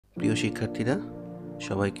প্রিয় শিক্ষার্থীরা,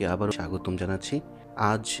 সবাইকে আবারও স্বাগতম জানাচ্ছি।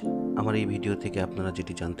 আজ আমার এই ভিডিও থেকে আপনারা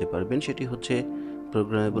যেটি জানতে পারবেন সেটি হচ্ছে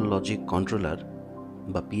প্রোগ্রামেবল লজিক কন্ট্রোলার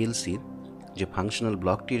বা পিএলসির যে ফাংশনাল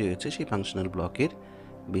ব্লকটি রয়েছে সেই ফাংশনাল ব্লকের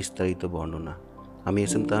বিস্তারিত বর্ণনা। আমি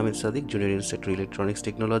Tahmid Sadiq, junior instructor electronics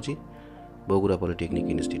technology, Bogura polytechnic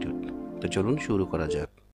institute. তো চলুন শুরু করা যাক।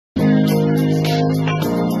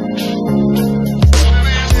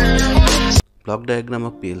 Block diagram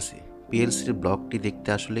of PLC. পিএলসির ব্লকটি দেখতে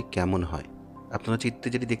আসলে কেমন হয়? আপনারা চিত্রে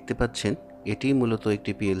যেটি দেখতে পাচ্ছেন এটি মূলত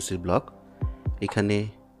একটি পিএলসির ব্লক। এখানে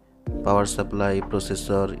power supply,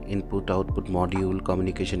 processor, input output module,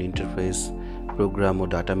 communication interface, programme ও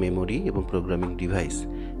ডাটা মেমোরি এবং প্রোগ্রামিং ডিভাইস,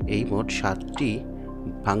 এই মোট 7টি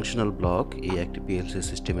ফাংশনাল ব্লক এই একটি পিএলসি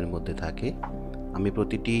সিস্টেমের মধ্যে থাকে। আমি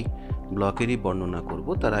প্রতিটি ব্লকেরই বর্ণনা করব।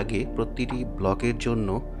 তার আগে প্রতিটি ব্লকের জন্য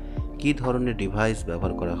কী ধরনের ডিভাইস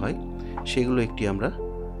ব্যবহার করা হয় সেগুলো আমরা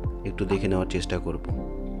একটু দেখে নেওয়ার চেষ্টা করব।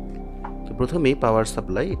 তো প্রথমেই পাওয়ার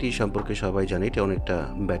সাপ্লাই, এটি সম্পর্কে সবাই জানে। এটি অনেকটা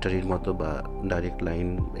ব্যাটারির মতো বা ডাইরেক্ট লাইন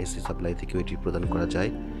এসি সাপ্লাই থেকেও এটি প্রদান করা যায়।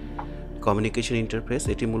 কমিউনিকেশন ইন্টারফেস,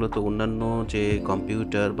 এটি মূলত অন্যান্য যে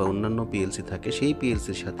কম্পিউটার বা অন্যান্য পিএলসি থাকে সেই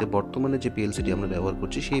পিএলসির সাথে বর্তমানে যে পিএলসিটি আমরা ব্যবহার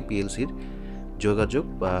করছি সেই পিএলসির যোগাযোগ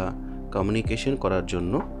বা কমিউনিকেশন করার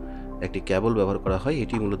জন্য একটি কেবল ব্যবহার করা হয়।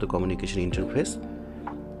 এটি মূলত কমিউনিকেশন ইন্টারফেস।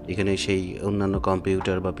 এখানে সেই অন্যান্য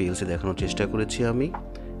কম্পিউটার বা পিএলসি দেখানোর চেষ্টা করেছি আমি।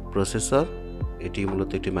 প্রসেসর, এটি মূলত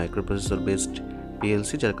একটি মাইক্রোপ্রসেসর বেসড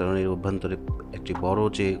পিএলসি, যার কারণে এর অভ্যন্তরে একটি বড়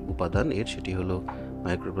যে উপাদান সেটি হলো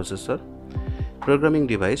মাইক্রোপ্রসেসর। প্রোগ্রামিং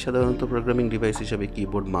ডিভাইস, সাধারণত প্রোগ্রামিং ডিভাইস হিসাবে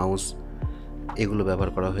কিবোর্ড, মাউস এগুলো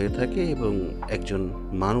ব্যবহার করা হয়ে থাকে এবং একজন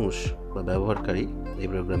মানুষ বা ব্যবহারকারী এই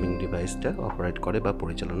প্রোগ্রামিং ডিভাইসটা অপারেট করে বা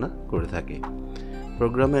পরিচালনা করে থাকে।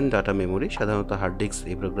 প্রোগ্রাম অ্যান্ড ডাটা মেমোরি, সাধারণত হার্ড ডিস্ক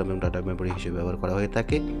এই প্রোগ্রাম এবং ডাটা মেমোরি হিসেবে ব্যবহার করা হয়ে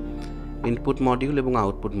থাকে। ইনপুট মডিউল এবং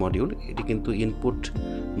আউটপুট মডিউল, এটি কিন্তু ইনপুট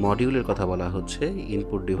মডিউলের কথা বলা হচ্ছে,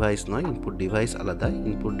 ইনপুট ডিভাইস নয়। ইনপুট ডিভাইস আলাদা।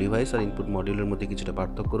 ইনপুট ডিভাইস আর ইনপুট মডিউলের মধ্যে কিছুটা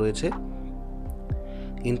পার্থক্য রয়েছে।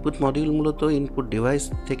 ইনপুট মডিউল মূলত ইনপুট ডিভাইস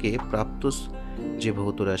থেকে প্রাপ্ত যে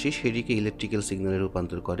ভৌত রাশি সেটিকে ইলেকট্রিক্যাল সিগন্যালে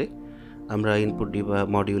রূপান্তর করে। আমরা ইনপুট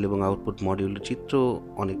মডিউল এবং আউটপুট মডিউলের চিত্র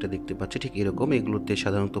অনেকটা দেখতে পাচ্ছি, ঠিক এরকম। এগুলোতে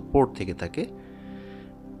সাধারণত পোর্ট থেকে থাকে।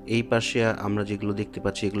 এই পাশে আমরা যেগুলো দেখতে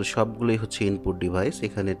পাচ্ছি এগুলো সবগুলোই হচ্ছে ইনপুট ডিভাইস।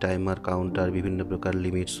 এখানে টাইমার, কাউন্টার, বিভিন্ন প্রকার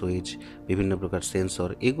লিমিট সুইচ, বিভিন্ন প্রকার সেন্সর,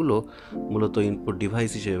 এগুলো মূলত ইনপুট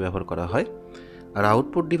ডিভাইস হিসেবে ব্যবহার করা হয়। আর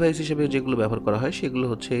আউটপুট ডিভাইস হিসেবে যেগুলো ব্যবহার করা হয় সেগুলো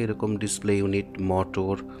হচ্ছে এরকম ডিসপ্লে ইউনিট,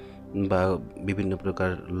 মোটর বা বিভিন্ন প্রকার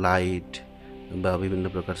লাইট বা বিভিন্ন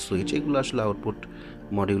প্রকার সুইচ, এগুলো আসলে আউটপুট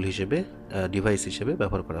মডিউল হিসেবে ডিভাইস হিসেবে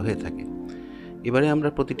ব্যবহার করা হয়ে থাকে। এবারে আমরা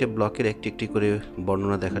প্রতিটা ব্লকের একটি একটি করে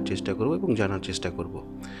বর্ণনা দেখার চেষ্টা করব এবং জানার চেষ্টা করব।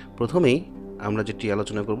 প্রথমেই আমরা যেটি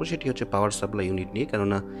আলোচনা করব সেটি হচ্ছে পাওয়ার সাপ্লাই ইউনিট নিয়ে,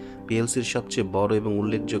 কেননা পিএলসির সবচেয়ে বড় এবং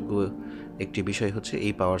উল্লেখযোগ্য একটি বিষয় হচ্ছে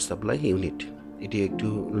এই পাওয়ার সাপ্লাই ইউনিট। এটি একটু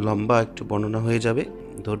লম্বা একটু বর্ণনা হয়ে যাবে,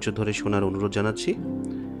 ধৈর্য ধরে শোনার অনুরোধ জানাচ্ছি।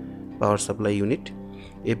 Power supply unit.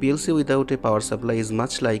 A PLC without a power supply is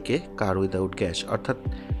much like a car without gas. অর্থাৎ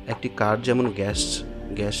একটি কার যেমন গ্যাস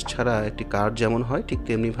ছাড়া একটি কার যেমন হয়, ঠিক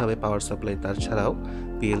তেমনিভাবে পাওয়ার সাপ্লাই তার ছাড়াও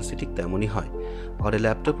পিএলসি ঠিক তেমনই হয়। আর a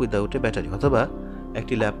laptop without a battery, অথবা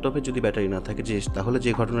একটি ল্যাপটপে যদি ব্যাটারি না থাকে তাহলে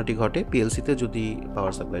যে ঘটনাটি ঘটে পিএলসিতে যদি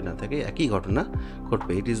পাওয়ার সাপ্লাই না থাকে একই ঘটনা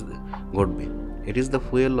ঘটবে। It is the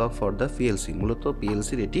fuel of for the PLC. মূলত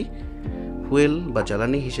পিএলসির এটি ফুয়েল বা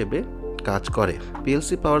জ্বালানি হিসেবে কাজ করে।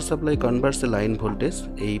 পিএলসি পাওয়ার সাপ্লাই কনভার্টস এ লাইন ভোল্টেজ।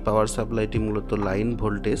 এই পাওয়ার সাপ্লাইটি মূলত লাইন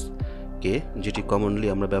ভোল্টেজকে, যেটি কমনলি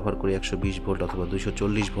আমরা ব্যবহার করি 120 ভোল্ট অথবা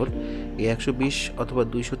 240 ভোল্ট, এই 120 অথবা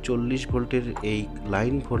 240 ভোল্টের এই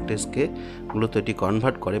লাইন ভোল্টেজকে মূলত এটি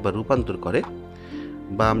কনভার্ট করে বা রূপান্তর করে,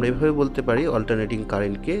 বা আমরা এভাবে বলতে পারি অল্টারনেটিং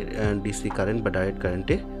কারেন্টকে ডিসি কারেন্ট বা ডাইরেক্ট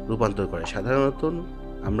কারেন্টে রূপান্তর করে। সাধারণত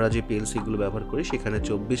আমরা যে পিএলসিগুলো ব্যবহার করি সেখানে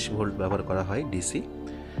 24 ভোল্ট ব্যবহার করা হয় ডিসি,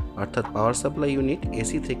 অর্থাৎ পাওয়ার সাপ্লাই ইউনিট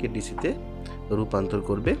এসি থেকে ডিসিতে রূপান্তর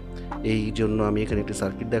করবে। এই জন্য আমি এখানে একটি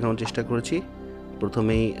সার্কিট দেখানোর চেষ্টা করেছি।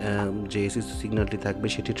 প্রথমেই যে এসি সিগন্যালটি থাকবে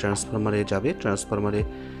সেটি ট্রান্সফরমারে যাবে। ট্রান্সফরমারে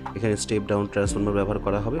এখানে স্টেপ ডাউন ট্রান্সফরমার ব্যবহার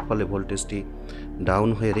করা হবে, ফলে ভোল্টেজটি ডাউন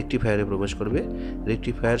হয়ে রেকটিফায়ারে প্রবেশ করবে।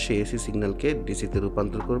 রেকটিফায়ার সেই এসি সিগন্যালকে ডিসিতে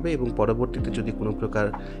রূপান্তর করবে এবং পরবর্তীতে যদি কোনো প্রকার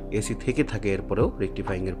এসি থেকে থাকে এরপরেও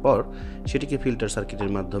রেকটিফাইংয়ের পর সেটিকে ফিল্টার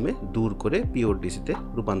সার্কিটের মাধ্যমে দূর করে পিওর ডিসিতে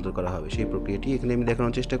রূপান্তর করা হবে। সেই প্রক্রিয়াটি এখানে আমি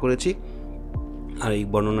দেখানোর চেষ্টা করেছি, আর এই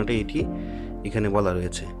বর্ণনাটা এখানে বলা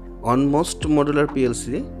রয়েছে। On most modular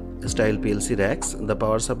PLC style PLC racks, the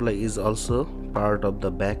power supply is also part of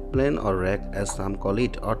the backplane or rack as some call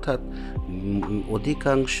it। অর্থাৎ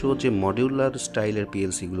অধিকাংশ যে মডিউলার স্টাইলের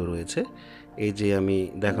পিএলসিগুলো রয়েছে, এই যে আমি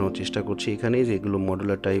দেখানোর চেষ্টা করছি এখানে, যে এগুলো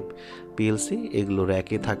মডুলার টাইপ পিএলসি, এগুলো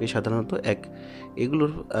র্যাকে থাকে সাধারণত।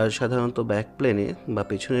 এগুলোর সাধারণত ব্যাকপ্লেনে বা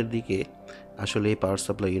পেছনের দিকে আসলে এই পাওয়ার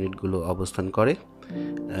সাপ্লাই ইউনিটগুলো অবস্থান করে।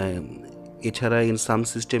 এছাড়া ইন সাম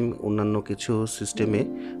সিস্টেম, অন্যান্য কিছু সিস্টেমে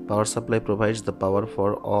power supply provides the power for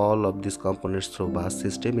all of this components through bus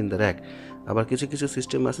system in the rack. আবার কিছু কিছু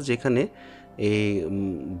সিস্টেম আছে যেখানে এই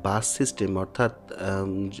বাস সিস্টেম অর্থাৎ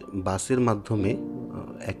বাসের মাধ্যমে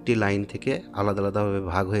একটি লাইন থেকে আলাদা আলাদাভাবে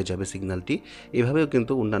ভাগ হয়ে যাবে সিগন্যালটি। এভাবেও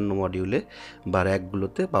কিন্তু অন্যান্য মডিউলে বা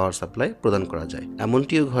র্যাকগুলোতে পাওয়ার সাপ্লাই প্রদান করা যায়।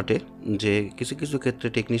 এমনটিও ঘটে যে কিছু কিছু ক্ষেত্রে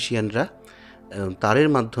টেকনিশিয়ানরা তারের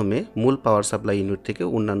মাধ্যমে মূল পাওয়ার সাপ্লাই ইউনিট থেকে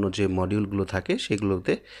অন্যান্য যে মডিউলগুলো থাকে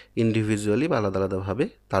সেগুলোতে ইন্ডিভিজুয়ালি বা আলাদা আলাদাভাবে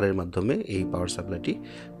তারের মাধ্যমে এই পাওয়ার সাপ্লাইটি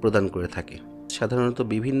প্রদান করে থাকে। সাধারণত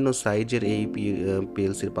বিভিন্ন সাইজের এই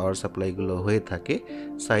পিএলসির পাওয়ার সাপ্লাইগুলো হয়ে থাকে।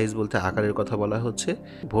 সাইজ বলতে আকারের কথা বলা হচ্ছে।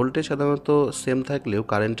 ভোল্টেজ সাধারণত সেম থাকলেও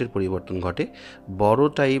কারেন্টের পরিবর্তন ঘটে। বড়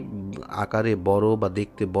টাইপ আকারে বড় বা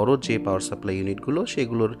দেখতে বড় যে পাওয়ার সাপ্লাই ইউনিটগুলো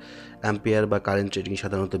সেগুলোর অ্যাম্পিয়ার বা কারেন্ট রেটিং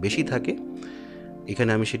সাধারণত বেশি থাকে।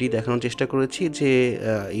 এখানে আমি সেটি দেখানোর চেষ্টা করেছি যে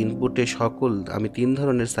ইনপুটে আমি 3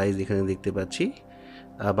 ধরনের সাইজ এখানে দেখতে পাচ্ছি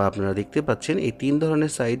বা আপনারা দেখতে পাচ্ছেন। এই 3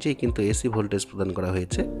 ধরনের সাইজেই কিন্তু এসি ভোল্টেজ প্রদান করা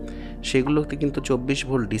হয়েছে। সেগুলোতে কিন্তু 24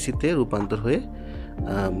 ভোল্ট ডিসিতে রূপান্তর হয়ে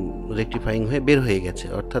রেকটিফাইং হয়ে বের হয়ে গেছে।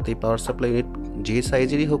 অর্থাৎ এই পাওয়ার সাপ্লাই ইউনিট যে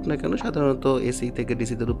সাইজেরই হোক না কেন সাধারণত এসি থেকে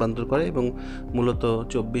ডিসিতে রূপান্তর করে এবং মূলত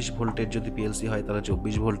 24 ভোল্টের যদি পিএলসি হয় তাহলে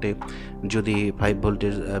 24 ভোল্টে, যদি 5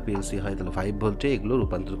 ভোল্টের পিএলসি হয় তাহলে 5 ভোল্টে এগুলো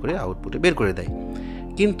রূপান্তর করে আউটপুটে বের করে দেয়।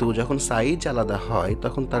 কিন্তু যখন সাইজ আলাদা হয়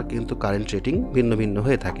তখন তার কিন্তু কারেন্ট রেটিং ভিন্ন ভিন্ন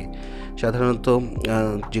হয়ে থাকে। সাধারণত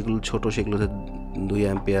যেগুলো ছোট সেগুলোতে 2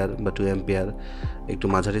 অ্যাম্পিয়ার বা 2 অ্যাম্পিয়ার, একটু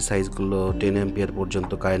মাঝারি সাইজগুলো 10 অ্যাম্পিয়ার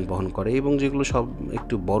পর্যন্ত কারেন্ট বহন করে এবং যেগুলো সব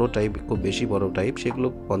একটু বড় টাইপ, খুব বেশি বড় টাইপ, সেগুলো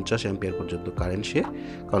 50 অ্যাম্পিয়ার পর্যন্ত কারেন্ট সে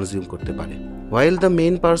কনজিউম করতে পারে। While the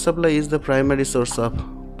main power supply is the primary source of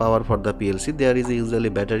power for the PLC, there is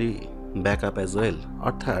usually battery backup as well.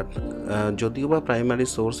 অর্থাৎ যদিও বা প্রাইমারি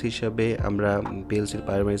সোর্স হিসেবে আমরা পিএলসির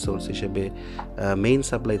প্রাইমারি সোর্স হিসেবে মেইন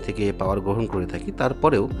সাপ্লাই থেকে পাওয়ার গ্রহণ করে থাকি,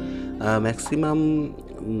 তারপরেও ম্যাক্সিমাম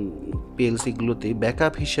পিএলসিগুলোতে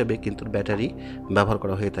ব্যাকআপ হিসাবে কিন্তু ব্যাটারি ব্যবহার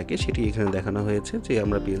করা হয়ে থাকে। সেটি এখানে দেখানো হয়েছে যে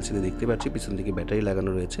আমরা পিএলসিতে দেখতে পাচ্ছি পিছন দিকে ব্যাটারি লাগানো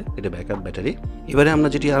রয়েছে, এটা ব্যাকআপ ব্যাটারি। এবারে আমরা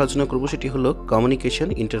যেটি আলোচনা করব সেটি হলো কমিউনিকেশন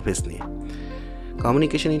ইন্টারফেস নিয়ে।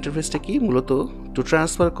 কমিউনিকেশন ইন্টারফেসটা কি? মূলত to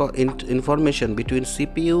transfer information between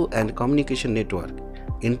CPU and communication network,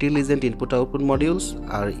 intelligent input output modules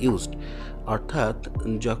are used. অর্থাৎ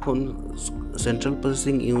যখন সেন্ট্রাল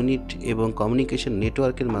প্রসেসিং ইউনিট এবং কমিউনিকেশন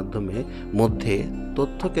নেটওয়ার্কের মধ্যে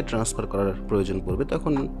তথ্যকে ট্রান্সফার করার প্রয়োজন পড়বে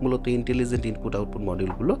তখন মূলত ইন্টেলিজেন্ট ইনপুট আউটপুট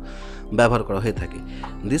মডিউলগুলো ব্যবহার করা হয়ে থাকে।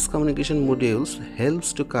 This communication modules helps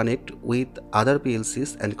to connect with other পিএলসিস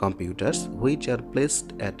and computers which are placed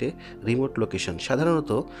at a remote location.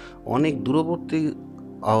 সাধারণত অনেক দূরবর্তী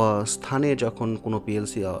স্থানে যখন কোনো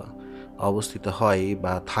পিএলসি অবস্থিত হয়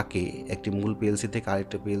বা থাকে, একটি মূল পিএলসি থেকে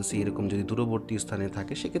আরেকটা পিএলসি এরকম যদি দূরবর্তী স্থানে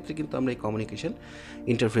থাকে সেক্ষেত্রে কিন্তু আমরা এই কমিউনিকেশন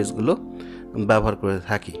ইন্টারফেসগুলো ব্যবহার করে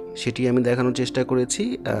থাকি। সেটি আমি দেখানোর চেষ্টা করেছি।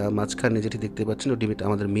 মাঝখানে যেটি দেখতে পাচ্ছেন ওটি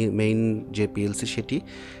আমাদের মেইন যে পিএলসি সেটি,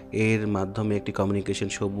 এর মাধ্যমে একটি কমিউনিকেশন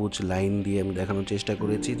সবুজ লাইন দিয়ে আমি দেখানোর চেষ্টা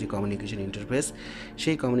করেছি যে কমিউনিকেশন ইন্টারফেস।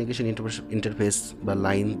 সেই কমিউনিকেশন ইন্টারফেস বা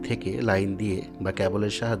লাইন দিয়ে বা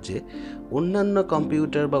ক্যাবলের সাহায্যে অন্যান্য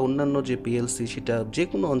কম্পিউটার বা অন্যান্য যে পিএলসি সেটা যে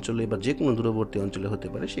কোনো অঞ্চলে বা যে কোনো দূরবর্তী অঞ্চলে হতে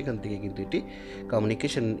পারে, সেখান থেকে কিন্তু এটি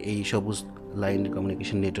কমিউনিকেশন, এই সবুজ লাইন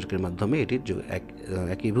কমিউনিকেশন নেটওয়ার্কের মাধ্যমে এটির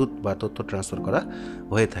একীভূত বা তথ্য ট্রান্সফার করা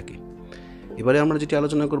হয়ে থাকে। এবারে আমরা যেটি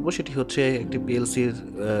আলোচনা করব সেটি হচ্ছে একটি পিএলসির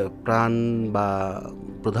প্রাণ বা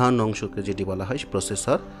প্রধান অংশকে যেটি বলা হয়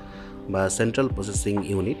প্রসেসর বা central processing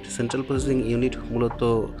unit. Central processing unit মূলত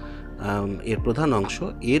এর প্রধান অংশ,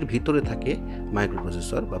 এর ভিতরে থাকে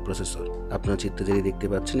মাইক্রোপ্রসেসর বা প্রসেসর। আপনার চিত্রে যেটি দেখতে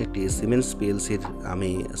পাচ্ছেন একটি সিমেন্স পিএলসির আমি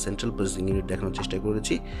সেন্ট্রাল প্রসেসিং ইউনিট দেখানোর চেষ্টা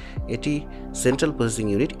করেছি। এটি সেন্ট্রাল প্রসেসিং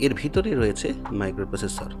ইউনিট, এর ভিতরে রয়েছে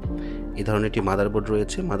মাইক্রোপ্রসেসর। এই ধরনের একটি মাদারবোর্ড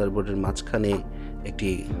রয়েছে। মাদারবোর্ডের মাঝখানে একটি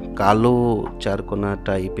কালো চারকোনা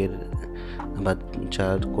টাইপের বা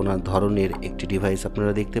চারকোনা ধরনের একটি ডিভাইস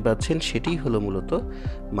আপনারা দেখতে পাচ্ছেন, সেটি হলো মূলত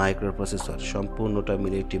মাইক্রোপ্রসেসর। সম্পূর্ণটা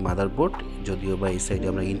মিলে একটি মাদারবোর্ড, যদিও বা এই সাইডে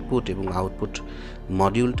আমরা ইনপুট এবং আউটপুট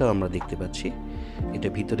মডিউলটাও আমরা দেখতে পাচ্ছি। এটা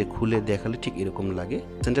ভিতরে খুলে দেখালে ঠিক এরকম লাগে।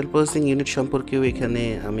 সেন্ট্রাল প্রসেসিং ইউনিট সম্পর্কেও এখানে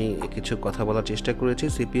আমি কিছু কথা বলার চেষ্টা করেছি।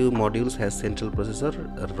 CPU modules has central processor,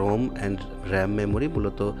 Rome and RAM memory.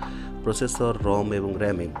 মূলত প্রসেসর, রম এবং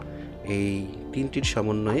র্যাম এই তিনটির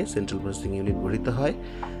সমন্বয়ে সেন্ট্রাল প্রসেসিং ইউনিট গঠিত হয়।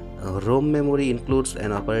 ROM memory includes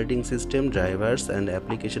an operating system, drivers and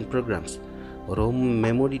application programs. ROM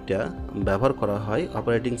মেমোরিটা ব্যবহার করা হয়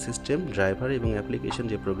অপারেটিং সিস্টেম, ড্রাইভার এবং অ্যাপ্লিকেশন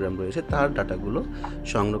যে প্রোগ্রাম রয়েছে তার ডাটাগুলো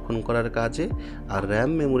সংরক্ষণ করার কাজে। আর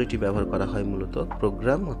র্যাম মেমোরিটি ব্যবহার করা হয় মূলত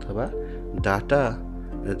প্রোগ্রাম অথবা ডাটা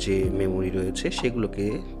যে মেমোরি রয়েছে সেগুলোকে,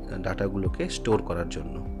 ডাটাগুলোকে স্টোর করার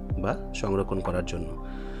জন্য বা সংরক্ষণ করার জন্য।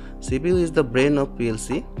 CPU is the brain of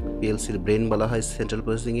PLC. পিএলসির brain বলা হয় central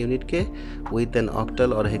processing ইউনিটকে, with an octal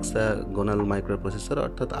or hexagonal microprocessor,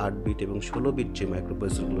 অর্থাৎ 8 বিট এবং 16 বিট যে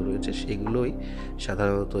মাইক্রোপ্রসেসরগুলো রয়েছে সেগুলোই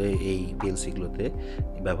সাধারণত এই পিএলসিগুলোতে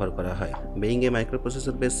ব্যবহার করা হয়। Being a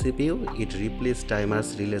microprocessor base CPU, it replace timers,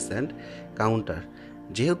 রিলেস and counter.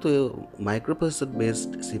 যেহেতু মাইক্রোপ্রসেসর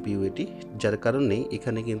বেসড সিপিইউ এটি, যার কারণে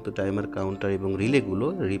এখানে কিন্তু টাইমার, কাউন্টার এবং রিলেগুলো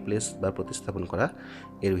রিপ্লেস বা প্রতিস্থাপন করা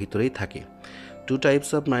এর ভিতরেই থাকে। Two types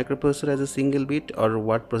of microprocessor as a single bit or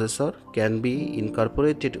word processor can be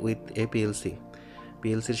incorporated with a PLC.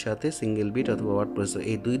 পিএলসির সাথে সিঙ্গেল বিট অথবা ওয়ার্ড প্রসেসর,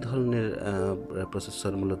 এই দুই ধরনের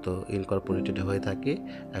প্রসেসর মূলত ইনকর্পোরেটেড হয়ে থাকে,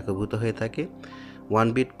 একীভূত হয়ে থাকে। 1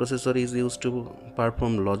 bit processor is use to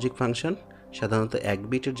perform logic function. সাধারণত 1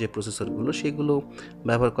 বিটের যে প্রসেসরগুলো সেগুলো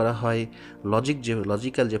ব্যবহার করা হয়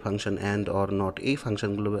লজিক্যাল যে ফাংশন অ্যান্ড অর নট, এই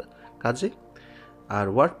ফাংশনগুলো কাজে। আর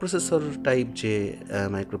ওয়ার্ড প্রসেসর টাইপ যে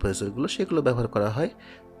মাইক্রোপ্রসেসরগুলো সেগুলো ব্যবহার করা হয়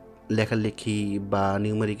লেখালেখি বা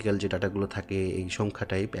নিউমেরিক্যাল যে ডাটাগুলো থাকে, এই সংখ্যা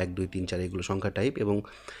টাইপ 1 2 3 4 এগুলো সংখ্যা টাইপ, এবং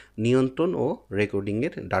নিয়ন্ত্রণ ও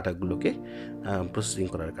রেকর্ডিংয়ের ডাটাগুলোকে প্রসেসিং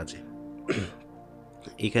করার কাজে।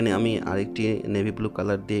 এখানে আমি আরেকটি নেভি ব্লু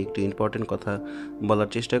কালার দিয়ে একটু ইম্পর্টেন্ট কথা বলার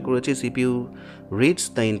চেষ্টা করেছি। CPU reads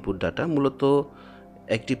the input data. মূলত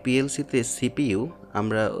একটি পিএলসিতে সিপিইউ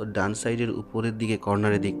আমরা ডান সাইডের উপরের দিকে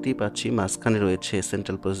কর্নারে দেখতেই পাচ্ছি, মাঝখানে রয়েছে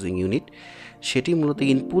সেন্ট্রাল প্রসেসিং ইউনিট। সেটি মূলত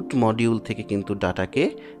ইনপুট মডিউল থেকে কিন্তু ডাটাকে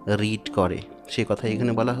রিড করে, সে কথা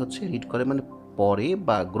এখানে বলা হচ্ছে। রিড করে মানে পড়ে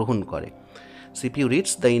বা গ্রহণ করে। CPU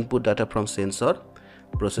reads the input data from sensor,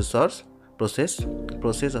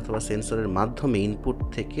 process অথবা সেন্সরের মাধ্যমে ইনপুট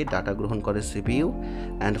থেকে ডাটা গ্রহণ করে CPU,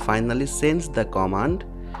 and finally sense the command,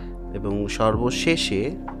 এবং সর্বশেষে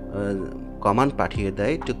কমান্ড পাঠিয়ে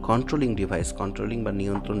দেয় টু কন্ট্রোলিং বা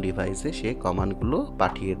নিয়ন্ত্রণ ডিভাইসে সে কমান্ডগুলো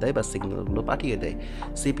পাঠিয়ে দেয় বা সিগন্যালগুলো পাঠিয়ে দেয়।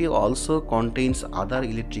 CPU also contains other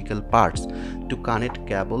electrical parts to connect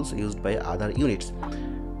cables used by other units.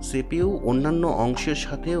 CPU অন্যান্য অংশের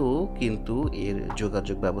সাথেও কিন্তু এর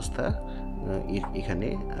যোগাযোগ ব্যবস্থা এখানে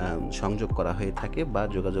সংযোগ করা হয়ে থাকে বা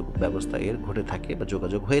যোগাযোগ ব্যবস্থা এর ঘটে থাকে বা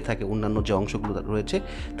যোগাযোগ হয়ে থাকে অন্যান্য যে অংশগুলো রয়েছে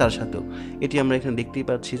তার সাথেও। এটি আমরা এখানে দেখতেই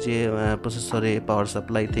পাচ্ছি যে প্রসেসরে পাওয়ার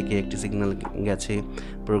সাপ্লাই থেকে একটি সিগন্যাল গেছে,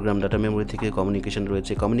 প্রোগ্রাম ডাটা মেমোরি থেকে কমিউনিকেশন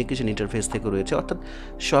রয়েছে, কমিউনিকেশন ইন্টারফেস থেকে রয়েছে, অর্থাৎ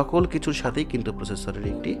সকল কিছুর সাথেই কিন্তু প্রসেসরের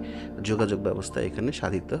একটি যোগাযোগ ব্যবস্থা এখানে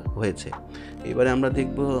সাধিত হয়েছে। এবারে আমরা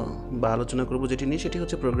দেখব বা আলোচনা করব যেটি নিয়ে, সেটি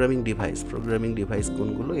হচ্ছে প্রোগ্রামিং ডিভাইস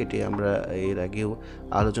কোনগুলো। এটি আমরা এর আগেও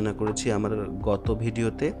আলোচনা করেছি আমার গত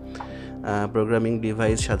ভিডিওতে। প্রোগ্রামিং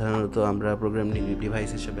ডিভাইস সাধারণত আমরা প্রোগ্রামিং ডিভাইস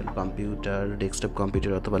হিসেবে কম্পিউটার, ডেস্কটপ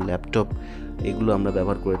কম্পিউটার অথবা ল্যাপটপ এগুলো আমরা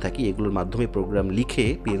ব্যবহার করে থাকি। এগুলোর মাধ্যমে প্রোগ্রাম লিখে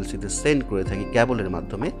পিএলসিতে সেন্ড করে থাকি ক্যাবলের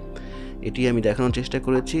মাধ্যমে। এটি আমি দেখানোর চেষ্টা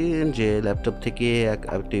করেছি যে ল্যাপটপ থেকে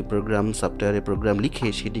একটি সফটওয়্যারে প্রোগ্রাম লিখে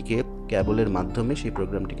সেটিকে ক্যাবলের মাধ্যমে সেই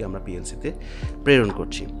প্রোগ্রামটিকে আমরা পিএলসিতে প্রেরণ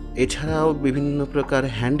করছি। এছাড়াও বিভিন্ন প্রকার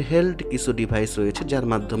হ্যান্ডহেল্ড কিছু ডিভাইস রয়েছে যার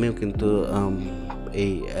মাধ্যমেও কিন্তু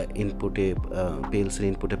এই ইনপুটে পিএলসির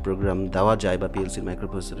ইনপুটে প্রোগ্রাম দেওয়া যায় বা পিএলসির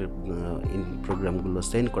মাইক্রোপ্রসেসরের প্রোগ্রামগুলো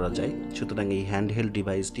সেন্ড করা যায়। সুতরাং এই হ্যান্ডহেল্ড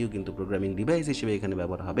ডিভাইসটিও কিন্তু প্রোগ্রামিং ডিভাইস হিসেবে এখানে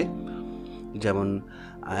ব্যবহার হবে। যেমন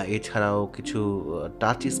এছাড়াও কিছু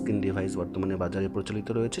টাচ স্ক্রিন ডিভাইস বর্তমানে বাজারে প্রচলিত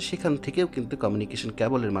রয়েছে, সেখান থেকেও কিন্তু কমিউনিকেশন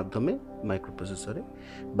ক্যাবলের মাধ্যমে মাইক্রোপ্রসেসরে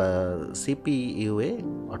বা সিপিইউয়ে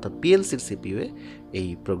অর্থাৎ পিএলসির সিপিইউয়ে এই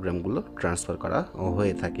প্রোগ্রামগুলো ট্রান্সফার করা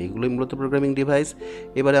হয়ে থাকে। এগুলোই মূলত প্রোগ্রামিং ডিভাইস।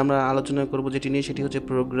 এবারে আমরা আলোচনা করব যেটি নিয়ে, সেটি হচ্ছে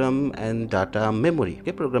program and data memory.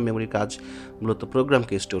 Programme মেমোরির কাজ মূলত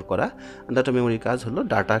প্রোগ্রামকে স্টোর করা, ডাটা মেমোরির কাজ হলো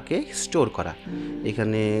ডাটাকে স্টোর করা।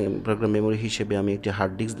 এখানে প্রোগ্রাম মেমোরি হিসেবে আমি একটি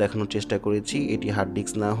হার্ড ডিস্ক দেখানোর চেষ্টা করেছি। এটি হার্ড ডিস্ক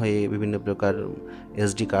না হয়ে বিভিন্ন প্রকার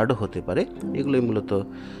এসডি কার্ডও হতে পারে। এগুলোই মূলত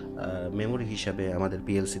মেমোরি হিসাবে আমাদের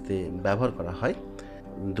পিএলসিতে ব্যবহার করা হয়।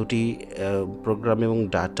 দুটি প্রোগ্রাম এবং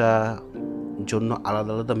ডাটা জন্য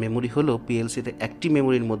আলাদা আলাদা মেমোরি হলেও পিএলসিতে একটি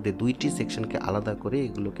মেমোরির মধ্যে দুইটি সেকশনকে আলাদা করে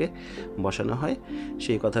এগুলোকে বসানো হয়।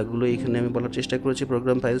 সেই কথাগুলো এখানে আমি বলার চেষ্টা করেছি।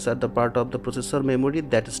 Program files are the part of the processor memory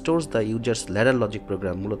that stores the users ladder logic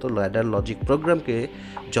programme. মূলত ল্যাডার লজিক প্রোগ্রামকে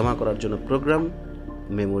জমা করার জন্য প্রোগ্রাম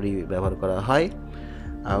মেমোরি ব্যবহার করা হয়।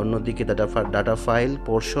 অন্যদিকে data file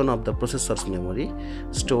portion of the processors memory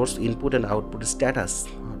stores input and output status,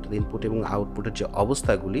 অর্থাৎ input এবং আউটপুটের যে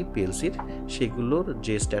অবস্থাগুলি পিএলসির সেগুলোর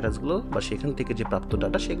যে স্ট্যাটাসগুলো বা সেখান থেকে যে প্রাপ্ত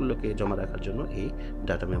ডাটা সেগুলোকে জমা রাখার জন্য এই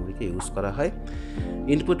ডাটা মেমোরিকে ইউজ করা হয়।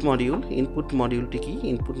 ইনপুট মডিউলটি কি?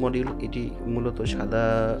 ইনপুট মডিউল এটি মূলত সাদা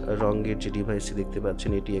রঙের যে ডিভাইসটি দেখতে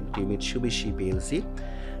পাচ্ছেন, এটি একটি মিৎসুবিশি পিএলসি।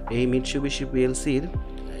 এই মিৎসুবিশি পিএলসির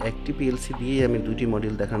একটি পিএলসি দিয়ে আমি দুটি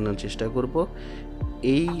মডিউল দেখানোর চেষ্টা করব।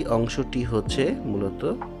 এই অংশটি হচ্ছে মূলত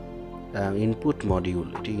ইনপুট মডিউল।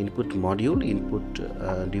 এটি ইনপুট মডিউল, ইনপুট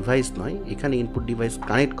ডিভাইস নয়। এখানে ইনপুট ডিভাইস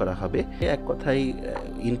কানেক্ট করা হবে। এক কথায়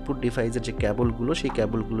ইনপুট ডিভাইসের যে ক্যাবলগুলো, সেই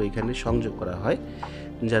ক্যাবলগুলো এখানে সংযোগ করা হয়,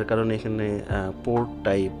 যার কারণে এখানে পোর্ট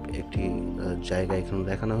টাইপ একটি জায়গা এখানে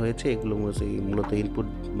দেখানো হয়েছে। এগুলো মূলত ইনপুট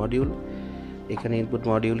মডিউল। এখানে ইনপুট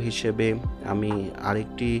মডিউল হিসেবে আমি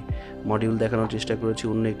আরেকটি মডিউল দেখানোর চেষ্টা করেছি,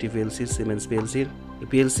 অন্য একটি PLC, siemens পিএলসির।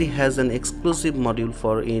 PLC has an exclusive module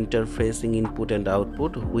for interfacing input and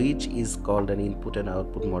output, which is called an input and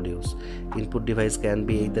output modules. Input device can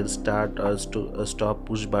be either start or stop,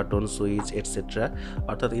 push button, switch, etc.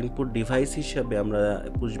 অর্থাৎ input device হিসাবে আমরা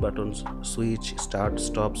push button, switch, start,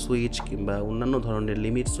 stop switch কিংবা অন্যান্য ধরনের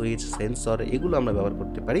limit switch, sensor, এগুলো আমরা ব্যবহার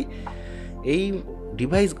করতে পারি। এই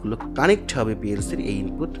ডিভাইসগুলো কানেক্ট হবে পিএলসির এই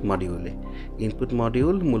ইনপুট মডিউলে। ইনপুট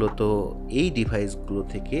মডিউল মূলত এই ডিভাইসগুলো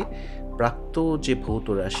থেকে প্রাপ্ত যে ভৌত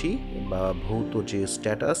রাশি বা ভৌত যে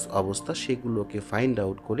স্ট্যাটাস অবস্থা, সেগুলোকে ফাইন্ড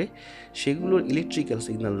আউট করে সেগুলোর ইলেকট্রিক্যাল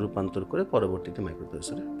সিগন্যাল রূপান্তর করে পরবর্তীতে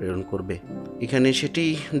মাইক্রোপ্রসেসরে প্রেরণ করবে। এখানে সেটি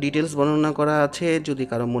ডিটেলস বর্ণনা করা আছে। যদি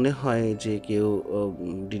কারো মনে হয় যে কেউ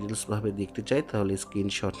ডিটেলসভাবে দেখতে চায়, তাহলে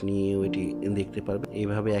স্ক্রিনশট নিয়েও এটি দেখতে পারবে।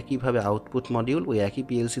 এইভাবে একইভাবে আউটপুট মডিউল ওই একই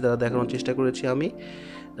পিএলসি দ্বারা দেখানোর চেষ্টা করেছি আমি।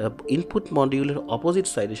 ইনপুট মডিউলের অপোজিট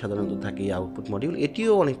সাইডে সাধারণত থাকে এই আউটপুট মডিউল।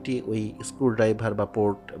 এটিও অনেকটি ওই স্ক্রুড্রাইভার বা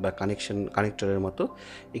পোর্ট বা কানেক্টরের মতো।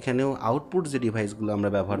 এখানেও আউটপুট যে ডিভাইসগুলো আমরা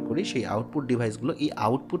ব্যবহার করি, সেই আউটপুট ডিভাইসগুলো এই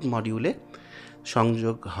আউটপুট মডিউলে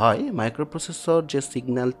সংযোগ হয়। মাইক্রোপ্রসেসর যে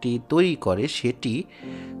সিগন্যালটি তৈরি করে সেটি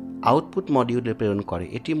আউটপুট মডিউলে প্রেরণ করে।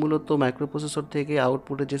 এটি মূলত মাইক্রোপ্রসেসর থেকে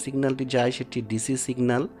আউটপুটে যে সিগন্যালটি যায় সেটি ডিসি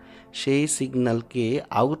সিগন্যাল। সেই সিগন্যালকে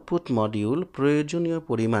আউটপুট মডিউল প্রয়োজনীয়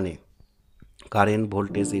পরিমাণে কারেন্ট,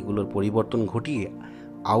 ভোল্টেজ এগুলোর পরিবর্তন ঘটিয়ে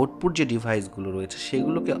আউটপুট যে ডিভাইসগুলো রয়েছে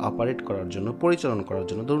সেগুলোকে অপারেট করার জন্য, পরিচালনা করার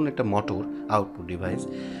জন্য, ধরুন একটা মোটর আউটপুট ডিভাইস,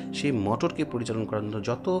 সেই মোটরকে পরিচালনা করার জন্য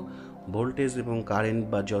যত ভোল্টেজ এবং কারেন্ট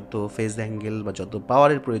বা যত ফেজ অ্যাঙ্গেল বা যত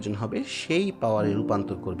পাওয়ারের প্রয়োজন হবে সেই পাওয়ারে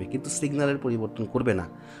রূপান্তর করবে, কিন্তু সিগন্যালের পরিবর্তন করবে না।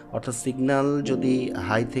 অর্থাৎ সিগন্যাল যদি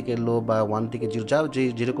হাই থেকে লো বা 1 থেকে 0 যা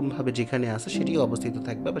যেরকমভাবে যেখানে আসে সেটি অবস্থিত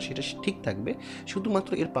থাকবে বা সেটা ঠিক থাকবে,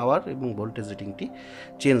 শুধুমাত্র এর পাওয়ার এবং ভোল্টেজ রেটিংটি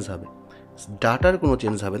চেঞ্জ হবে। ডাটার কোনো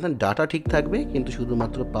চেঞ্জ হবে না, ডাটা ঠিক থাকবে, কিন্তু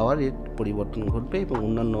শুধুমাত্র পাওয়ারের পরিবর্তন ঘটবে এবং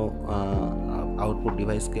অন্যান্য আউটপুট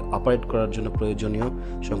ডিভাইসকে অপারেট করার জন্য প্রয়োজনীয়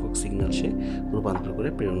সংখ্যক সিগন্যাল সে রূপান্তর করে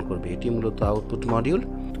প্রেরণ করবে। এটি মূলত আউটপুট মডিউল।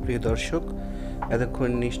 প্রিয় দর্শক, এতক্ষণ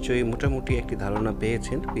নিশ্চয়ই মোটামুটি একটি ধারণা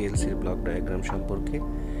পেয়েছেন পিএলসির ব্লক ডায়াগ্রাম সম্পর্কে।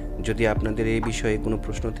 যদি আপনাদের এই বিষয়ে কোনো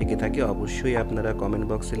প্রশ্ন থেকে থাকে, অবশ্যই আপনারা কমেন্ট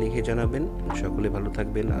বক্সে লিখে জানাবেন। সকলে ভালো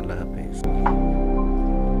থাকবেন। আল্লাহ হাফেজ।